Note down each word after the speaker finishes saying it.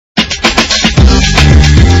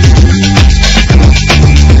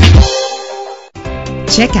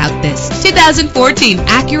Check out this 2014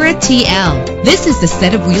 Acura TL. This is the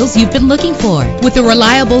set of wheels you've been looking for, with a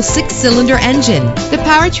reliable 6-cylinder engine. The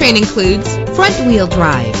powertrain includes front-wheel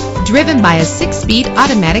drive, driven by a 6-speed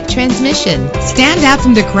automatic transmission. Stand out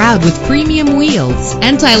from the crowd with premium wheels.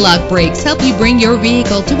 Anti-lock brakes help you bring your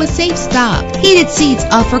vehicle to a safe stop. Heated seats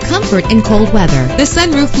offer comfort in cold weather. The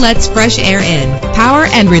sunroof lets fresh air in. Power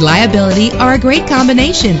and reliability are a great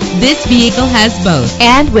combination. This vehicle has both.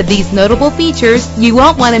 And with these notable features, you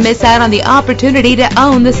won't want to miss out on the opportunity to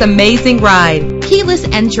own this amazing ride. Keyless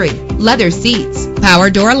entry, leather seats, power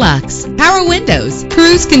door locks, power windows,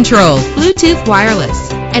 cruise control, Bluetooth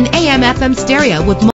wireless, an AM/FM stereo with